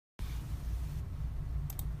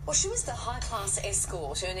Well, she was the high-class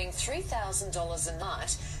escort, earning $3,000 a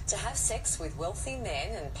night to have sex with wealthy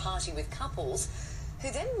men and party with couples, who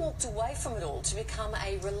then walked away from it all to become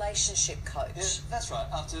a relationship coach. Yeah, that's right.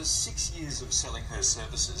 After 6 years of selling her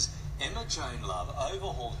services, Emma Jane Love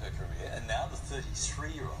overhauled her career, and now the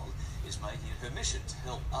 33-year-old is making it her mission to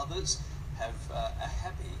help others have a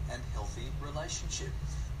happy and healthy relationship.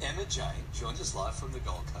 Emma Jane joins us live from the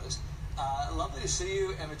Gold Coast. Lovely to see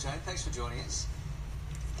you, Emma Jane. Thanks for joining us.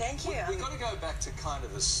 Thank you. We've got to go back to kind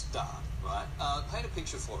of the start, right? Paint a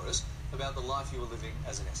picture for us about the life you were living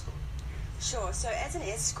as an escort. Sure. So as an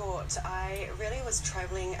escort, I really was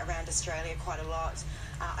travelling around Australia quite a lot.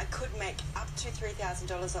 I could make up to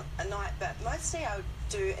 $3,000 a night, but mostly I would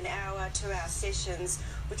do an hour, 2-hour sessions,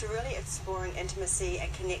 which were really exploring intimacy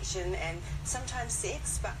and connection and sometimes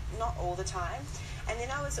sex, but not all the time. And then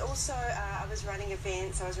I was also, I was running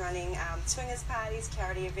events, I was running swingers parties,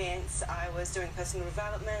 charity events, I was doing personal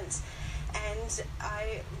development, and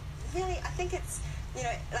I think it's, you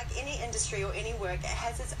know, like any industry or any work, it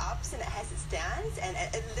has its ups and it has its downs, and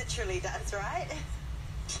it literally does, right?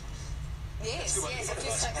 Yes,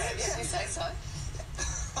 if you say so.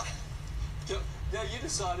 Now, you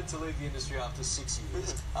decided to leave the industry after 6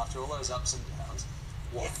 years, after all those ups and downs.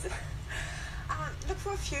 Why? Yes. Look,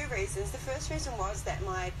 for a few reasons. The first reason was that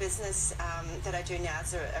my business that I do now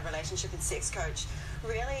as a relationship and sex coach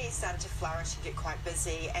really started to flourish and get quite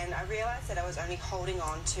busy, and I realised that I was only holding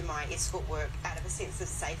on to my escort work out of a sense of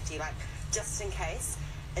safety, like just in case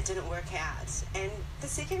it didn't work out. And the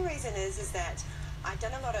second reason is that I'd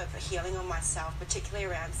done a lot of healing on myself, particularly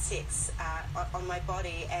around sex, on my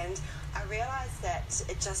body, and I realised that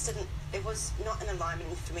it was not in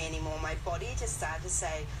alignment for me anymore. My body just started to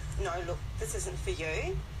say, no, look, this isn't for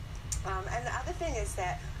you. And the other thing is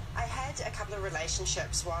that I had a couple of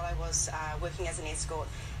relationships while I was working as an escort,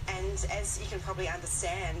 and as you can probably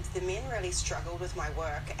understand, the men really struggled with my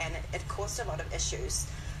work, and it caused a lot of issues.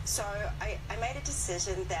 So I made a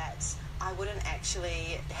decision that I wouldn't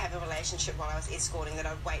actually have a relationship while I was escorting, that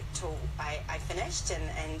I'd wait till I finished,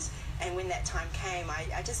 and when that time came,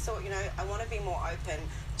 I just thought, you know, I want to be more open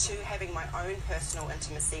to having my own personal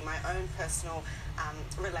intimacy, my own personal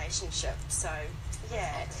relationship. So,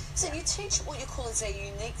 yeah. Okay. So you teach what you call as a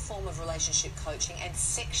unique form of relationship coaching and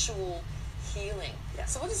sexual healing. Yeah.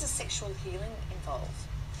 So what does the sexual healing involve?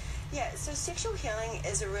 Yeah, so sexual healing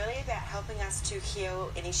is really about helping us to heal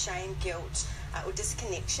any shame, guilt, or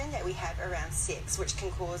disconnection that we have around sex, which can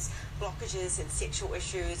cause blockages and sexual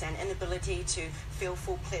issues and inability to feel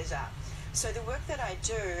full pleasure. So the work that I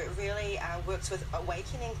do really works with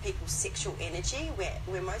awakening people's sexual energy,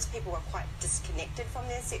 where most people are quite disconnected from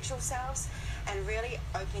their sexual selves, and really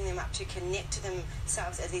opening them up to connect to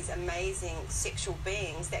themselves as these amazing sexual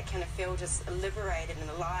beings that can feel just liberated and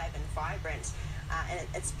alive and vibrant. And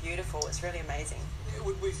it's beautiful. It's really amazing.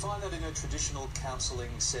 Would we find that in a traditional counselling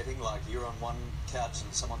setting, like you're on one couch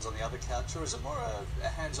and someone's on the other couch, or is it more a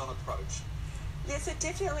hands-on approach? Yeah, so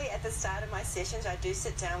definitely at the start of my sessions, I do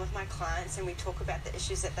sit down with my clients and we talk about the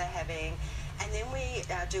issues that they're having, and then we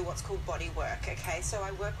do what's called body work, okay? So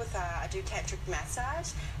I work with, I do tantric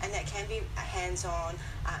massage, and that can be hands-on,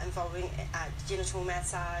 involving genital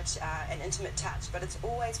massage and intimate touch, but it's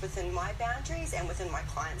always within my boundaries and within my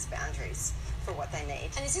clients' boundaries for what they need.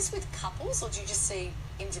 And is this with couples, or do you just see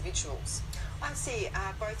individuals? I see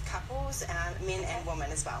both couples, men and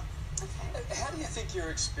women as well. Okay. How do you think your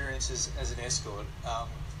experiences as an escort are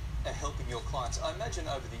helping your clients? I imagine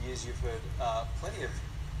over the years you've heard plenty of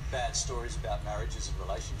bad stories about marriages and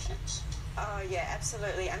relationships. Oh, yeah,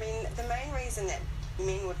 absolutely. I mean, the main reason that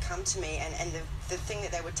men would come to me and the thing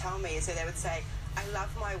that they would tell me is that they would say, I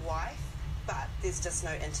love my wife, but there's just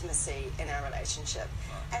no intimacy in our relationship.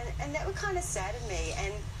 Right. And that would kind of sadden me.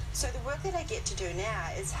 And so the work that I get to do now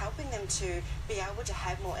is helping them to be able to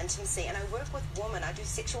have more intimacy. And I work with women. I do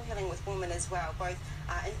sexual healing with women as well, both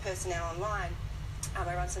in person and online. I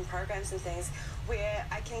run some programs and things where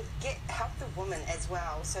I can help the woman as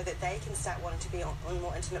well, so that they can start wanting to be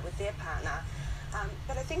more intimate with their partner.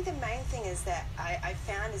 But I think the main thing is that I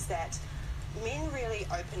found is that men really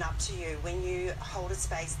open up to you when you hold a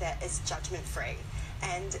space that is judgment-free.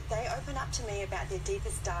 And they open up to me about their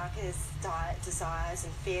deepest, darkest desires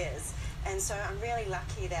and fears. And so I'm really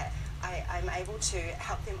lucky that I'm able to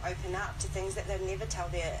help them open up to things that they'd never tell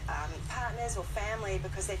their partners or family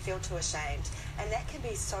because they feel too ashamed. And that can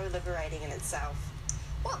be so liberating in itself.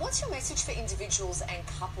 What's your message for individuals and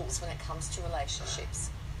couples when it comes to relationships?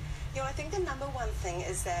 You know, I think the number one thing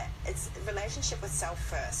is that it's relationship with self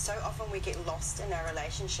first. So often we get lost in our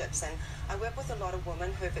relationships, and I work with a lot of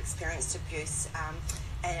women who have experienced abuse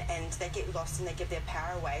and they get lost and they give their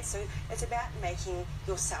power away. So it's about making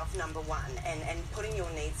yourself number one and putting your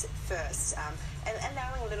needs first, and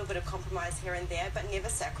allowing a little bit of compromise here and there, but never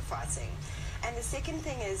sacrificing. And the second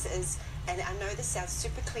thing is, and I know this sounds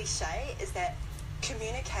super cliche, is that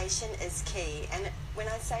communication is key. And when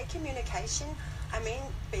I say communication, I mean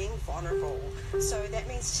being vulnerable. So that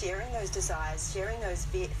means sharing those desires, sharing those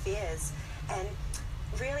fears, and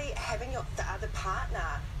really having the other partner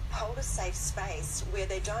hold a safe space where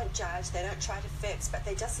they don't judge, they don't try to fix, but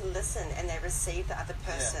they just listen and they receive the other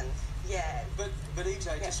person. Yeah. But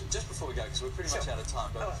EJ, just before we go, because we're pretty much out of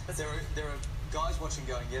time, but there are guys watching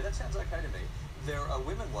going, yeah, that sounds okay to me. There are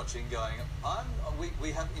women watching going,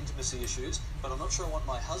 we have intimacy issues, but I'm not sure I want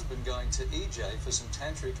my husband going to EJ for some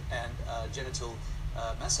tantric and genital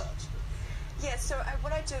massage. Yeah, so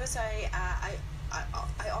what I do is I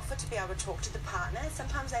offer to be able to talk to the partner.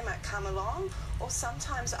 Sometimes they might come along, or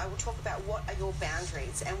sometimes I will talk about what are your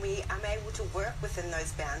boundaries, and I'm able to work within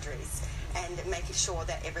those boundaries and making sure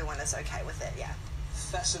that everyone is okay with it, yeah.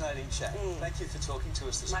 Fascinating chat. Thank you for talking to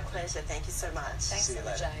us this morning. My pleasure. Thank you so much. Thanks, See you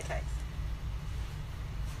later. Okay.